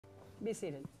Be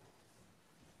seated.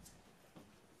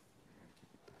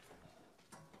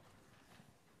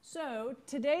 So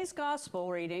today's gospel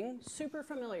reading, super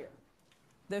familiar.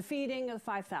 The feeding of the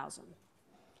 5,000.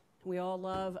 We all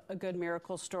love a good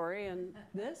miracle story, and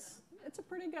it's a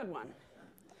pretty good one.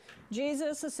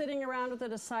 Jesus is sitting around with the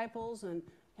disciples, and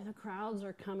the crowds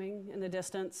are coming in the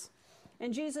distance.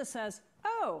 And Jesus says,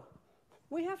 "Oh,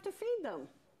 we have to feed them."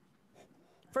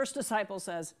 First disciple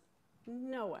says,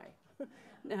 "No way.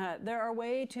 There are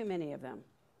way too many of them.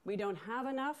 We don't have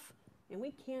enough, and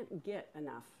we can't get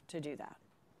enough to do that."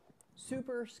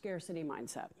 Super scarcity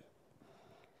mindset.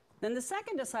 Then the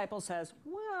second disciple says,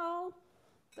 "Well,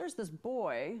 there's this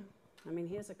boy.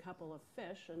 He has a couple of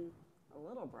fish and a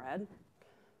little bread."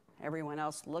 Everyone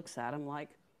else looks at him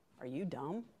like, "Are you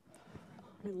dumb?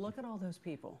 Look at all those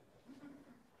people."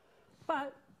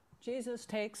 But Jesus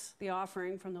takes the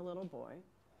offering from the little boy,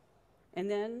 and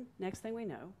then next thing we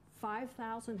know,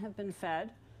 5,000 have been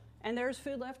fed, and there's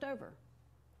food left over.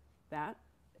 That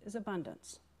is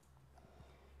abundance.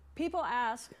 People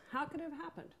ask, how could it have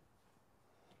happened?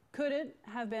 Could it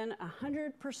have been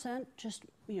 100% just,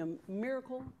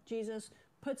 miracle? Jesus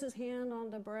puts his hand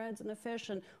on the breads and the fish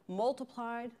and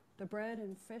multiplied the bread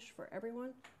and fish for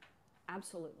everyone?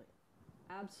 Absolutely.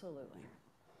 Absolutely.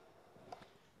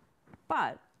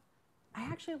 But I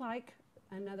actually like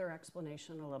another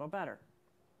explanation a little better.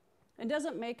 It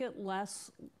doesn't make it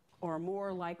less or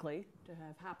more likely to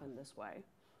have happened this way,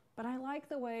 but I like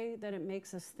the way that it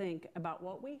makes us think about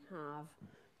what we have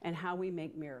and how we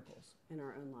make miracles in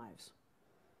our own lives.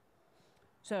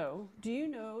 So, do you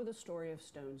know the story of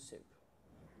stone soup?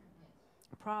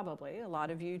 Probably, a lot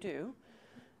of you do.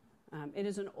 It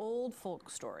is an old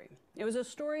folk story. It was a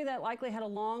story that likely had a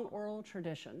long oral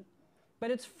tradition,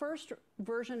 but its first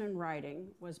version in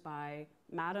writing was by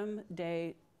Madame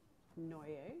de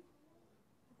Noyer.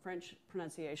 French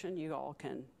pronunciation, you all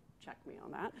can check me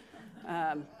on that.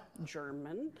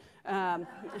 German.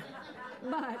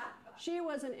 But she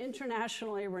was an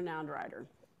internationally renowned writer.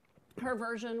 Her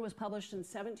version was published in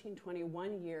 1720,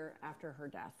 1 year after her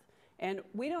death. And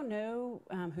we don't know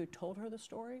who told her the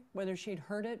story, whether she'd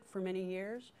heard it for many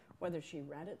years, whether she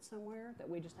read it somewhere that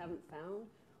we just haven't found,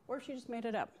 or if she just made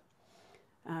it up.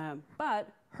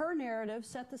 But her narrative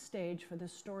set the stage for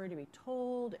this story to be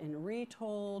told and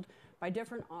retold by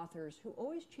different authors who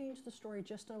always changed the story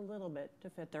just a little bit to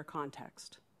fit their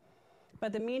context.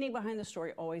 But the meaning behind the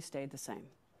story always stayed the same.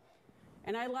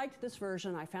 And I liked this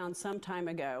version I found some time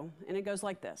ago, and it goes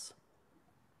like this.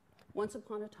 Once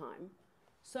upon a time,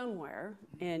 somewhere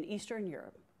in Eastern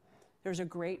Europe, there's a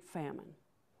great famine.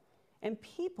 And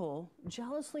people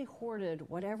jealously hoarded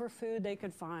whatever food they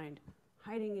could find,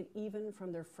 hiding it even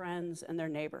from their friends and their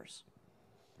neighbors.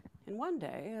 And one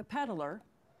day, a peddler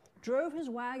drove his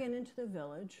wagon into the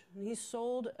village, and he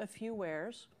sold a few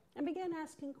wares and began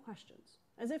asking questions,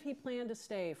 as if he planned to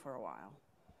stay for a while.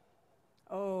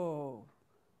 "Oh,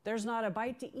 there's not a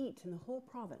bite to eat in the whole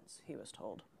province," he was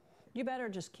told. "You better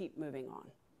just keep moving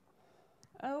on."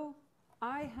 "Oh,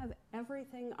 I have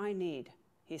everything I need,"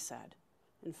 he said.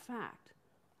 "In fact,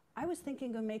 I was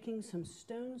thinking of making some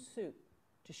stone soup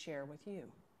to share with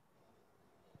you."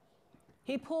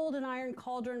 He pulled an iron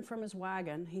cauldron from his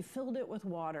wagon, he filled it with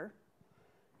water,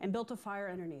 and built a fire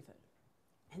underneath it.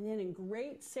 And then in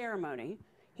great ceremony,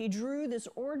 he drew this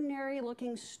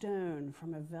ordinary-looking stone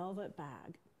from a velvet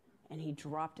bag, and he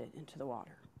dropped it into the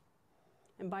water.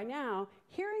 And by now,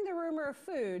 hearing the rumor of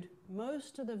food,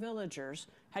 most of the villagers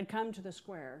had come to the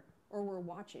square or were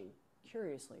watching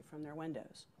curiously from their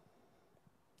windows.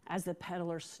 As the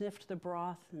peddler sniffed the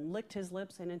broth and licked his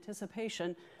lips in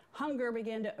anticipation, hunger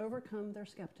began to overcome their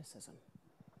skepticism.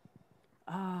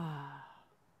 "Ah,"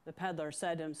 the peddler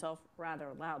said to himself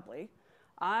rather loudly,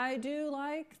 "I do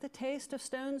like the taste of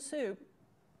stone soup.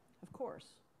 Of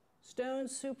course, stone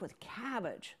soup with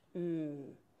cabbage.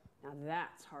 Now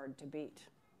that's hard to beat."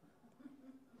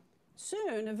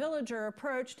 Soon, a villager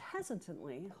approached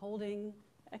hesitantly, holding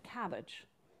a cabbage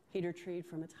he'd retrieved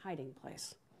from its hiding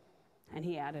place, and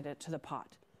he added it to the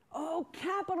pot. "Oh,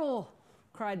 capital!"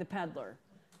 cried the peddler.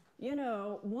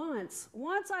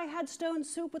 Once I had stone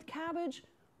soup with cabbage,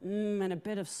 and a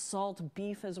bit of salt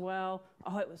beef as well.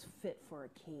 Oh, it was fit for a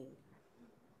king."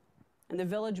 And the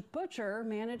village butcher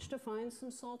managed to find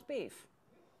some salt beef.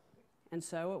 And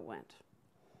so it went,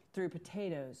 through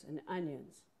potatoes and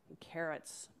onions and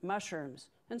carrots, mushrooms,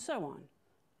 and so on,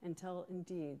 until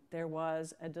indeed there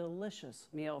was a delicious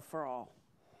meal for all.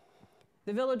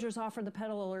 The villagers offered the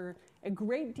peddler a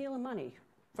great deal of money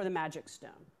for the magic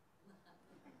stone.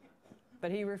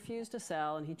 But he refused to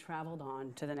sell, and he traveled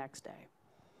on to the next day.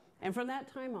 And from that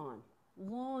time on,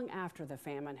 long after the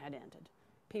famine had ended,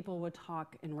 people would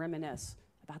talk and reminisce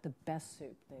about the best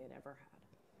soup they had ever had.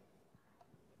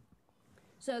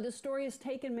 So the story has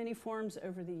taken many forms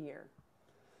over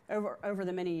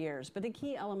the many years, but the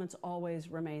key elements always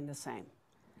remain the same.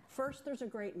 First, there's a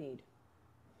great need.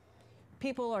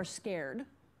 People are scared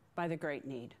by the great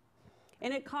need,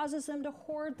 and it causes them to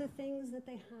hoard the things that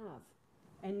they have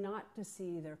and not to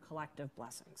see their collective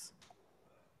blessings.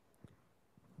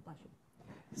 Bless you.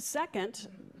 Second,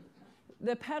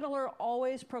 the peddler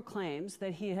always proclaims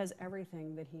that he has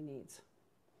everything that he needs.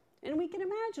 And we can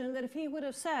imagine that if he would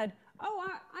have said, oh,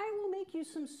 I will make you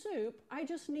some soup, I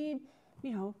just need,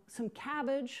 some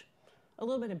cabbage, a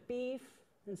little bit of beef,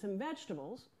 and some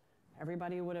vegetables,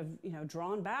 everybody would have,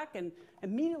 drawn back and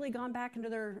immediately gone back into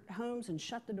their homes and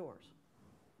shut the doors.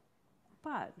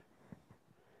 But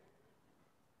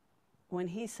when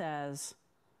he says,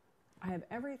 I have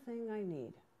everything I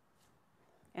need,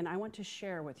 and I want to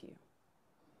share with you,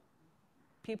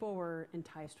 people were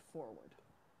enticed forward.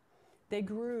 They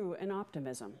grew in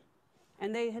optimism,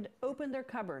 and they had opened their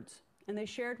cupboards, and they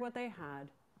shared what they had,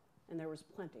 and there was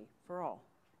plenty for all.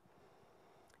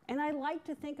 And I like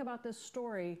to think about this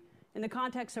story in the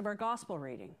context of our gospel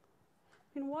reading.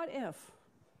 And what if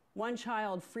one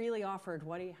child freely offered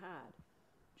what he had,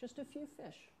 just a few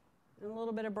fish and a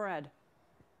little bit of bread,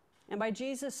 and by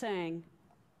Jesus saying,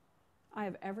 I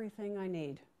have everything I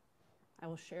need, I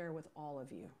will share with all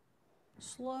of you.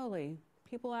 Slowly,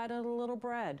 people added a little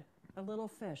bread, a little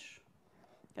fish,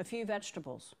 a few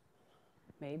vegetables.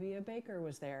 Maybe a baker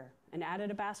was there and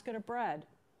added a basket of bread,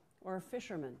 or a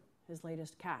fisherman, his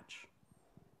latest catch.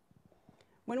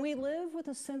 When we live with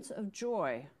a sense of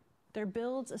joy, there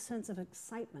builds a sense of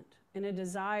excitement and a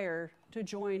desire to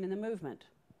join in the movement.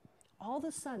 All of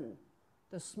a sudden,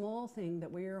 the small thing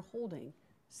that we are holding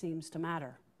seems to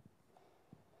matter.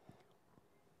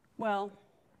 Well,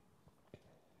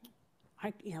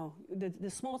 the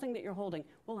small thing that you're holding,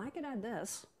 well, I could add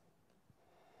this.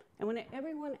 And when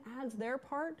everyone adds their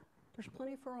part, there's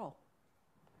plenty for all.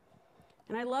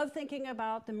 And I love thinking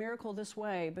about the miracle this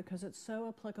way because it's so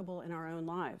applicable in our own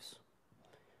lives.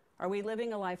 Are we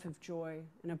living a life of joy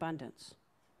and abundance?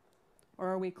 Or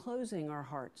are we closing our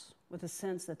hearts with a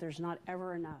sense that there's not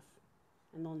ever enough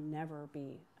and there'll never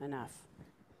be enough?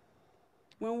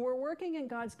 When we're working in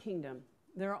God's kingdom,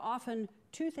 there are often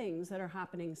two things that are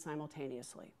happening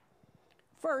simultaneously.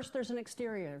 First, there's an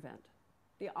exterior event,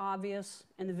 the obvious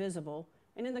and the visible.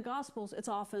 And in the Gospels, it's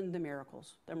often the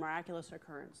miracles, the miraculous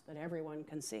occurrence that everyone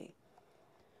can see.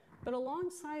 But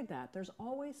alongside that, there's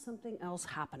always something else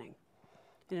happening,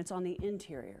 and it's on the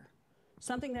interior,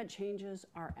 something that changes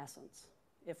our essence,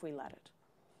 if we let it.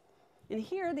 And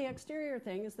here, the exterior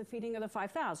thing is the feeding of the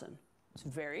 5,000. It's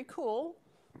very cool,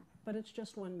 but it's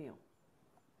just one meal.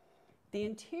 The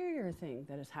interior thing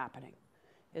that is happening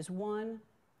is one,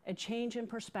 a change in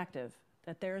perspective,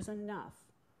 that there is enough,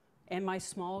 and my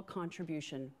small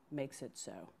contribution makes it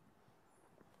so.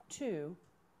 Two,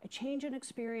 a change in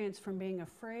experience from being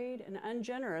afraid and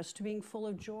ungenerous to being full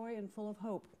of joy and full of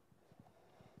hope.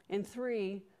 And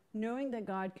three, knowing that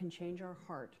God can change our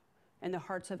heart and the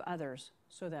hearts of others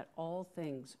so that all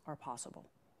things are possible.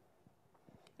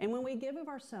 And when we give of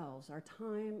ourselves, our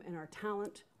time and our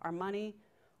talent, our money,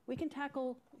 we can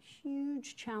tackle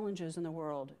huge challenges in the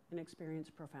world and experience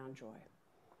profound joy.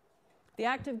 The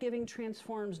act of giving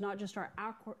transforms not just our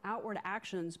outward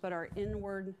actions, but our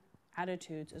inward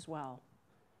attitudes as well.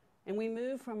 And we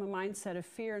move from a mindset of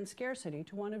fear and scarcity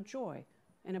to one of joy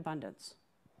and abundance.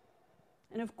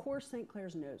 And of course, St.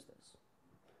 Clair's knows this,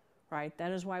 right?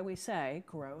 That is why we say,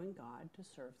 grow in God to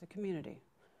serve the community.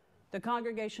 The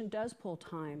congregation does pull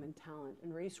time and talent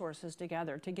and resources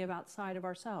together to give outside of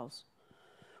ourselves.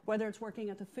 Whether it's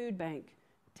working at the food bank,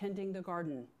 tending the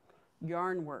garden,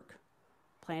 yarn work,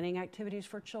 planning activities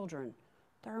for children,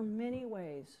 there are many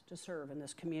ways to serve in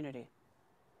this community.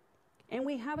 And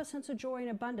we have a sense of joy and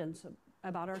abundance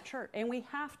about our church, and we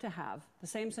have to have the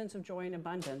same sense of joy and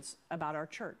abundance about our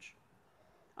church.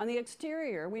 On the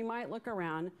exterior, we might look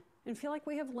around and feel like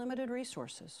we have limited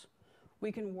resources.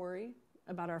 We can worry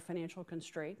about our financial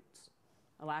constraints,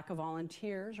 a lack of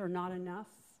volunteers, or not enough,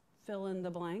 fill in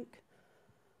the blank.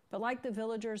 But like the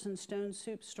villagers in Stone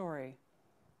Soup story,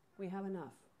 we have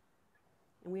enough,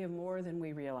 and we have more than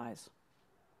we realize.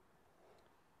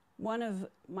 One of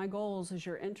my goals as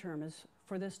your interim is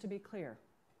for this to be clear,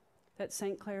 that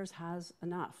St. Clair's has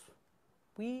enough.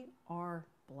 We are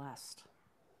blessed.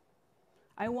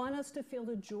 I want us to feel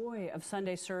the joy of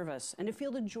Sunday service and to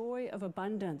feel the joy of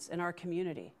abundance in our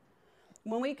community.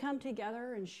 When we come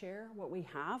together and share what we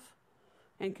have,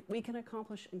 and we can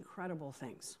accomplish incredible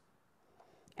things.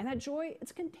 And that joy,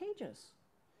 it's contagious.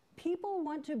 People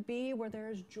want to be where there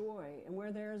is joy and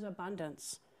where there is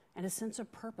abundance and a sense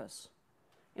of purpose.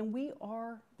 And we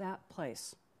are that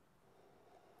place.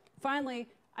 Finally,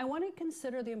 I want to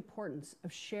consider the importance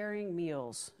of sharing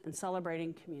meals and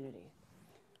celebrating community.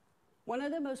 One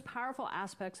of the most powerful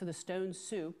aspects of the stone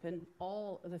soup and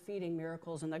all of the feeding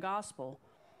miracles in the gospel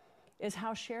is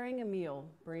how sharing a meal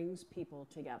brings people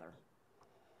together.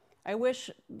 I wish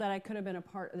that I could have been a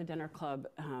part of the dinner club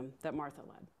that Martha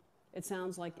led. It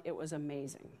sounds like it was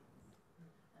amazing.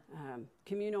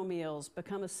 Communal meals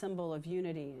become a symbol of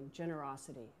unity and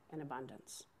generosity and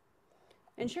abundance.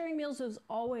 And sharing meals has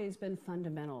always been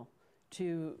fundamental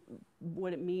to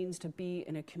what it means to be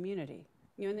in a community.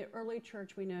 You know, in the early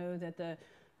church, we know that the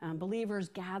believers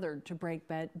gathered to break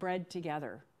bread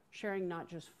together, sharing not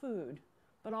just food,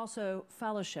 but also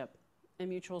fellowship and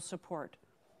mutual support.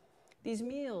 These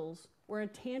meals were a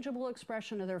tangible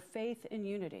expression of their faith and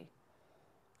unity.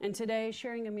 And today,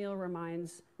 sharing a meal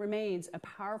remains a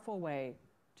powerful way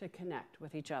to connect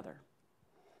with each other.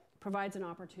 It provides an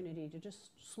opportunity to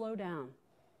just slow down,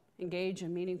 engage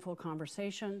in meaningful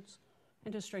conversations,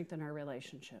 and to strengthen our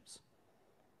relationships.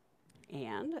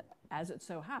 And as it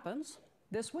so happens,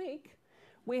 this week,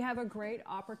 we have a great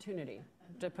opportunity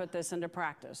to put this into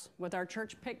practice with our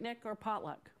church picnic or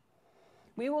potluck.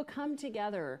 We will come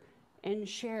together and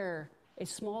share a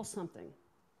small something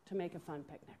to make a fun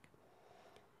picnic.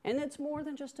 And it's more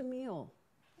than just a meal.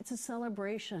 It's a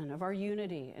celebration of our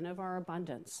unity and of our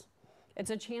abundance. It's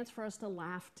a chance for us to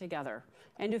laugh together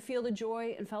and to feel the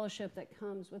joy and fellowship that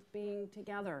comes with being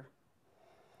together.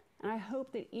 And I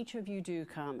hope that each of you do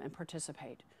come and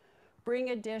participate. Bring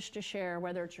a dish to share,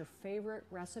 whether it's your favorite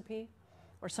recipe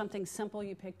or something simple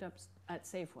you picked up at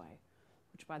Safeway,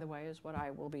 which, by the way, is what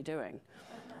I will be doing.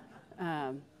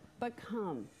 But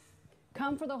come.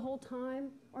 Come for the whole time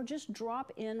or just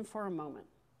drop in for a moment.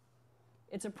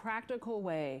 It's a practical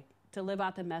way to live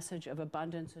out the message of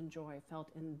abundance and joy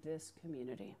felt in this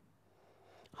community.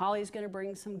 Holly's going to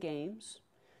bring some games.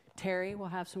 Terry will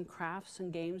have some crafts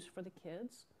and games for the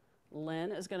kids.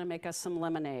 Lynn is going to make us some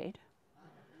lemonade.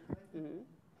 Mm-hmm.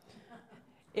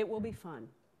 It will be fun,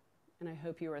 and I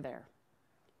hope you are there.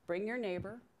 Bring your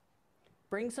neighbor.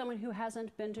 Bring someone who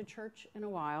hasn't been to church in a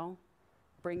while.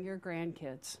 Bring your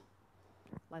grandkids.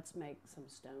 Let's make some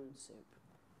stone soup.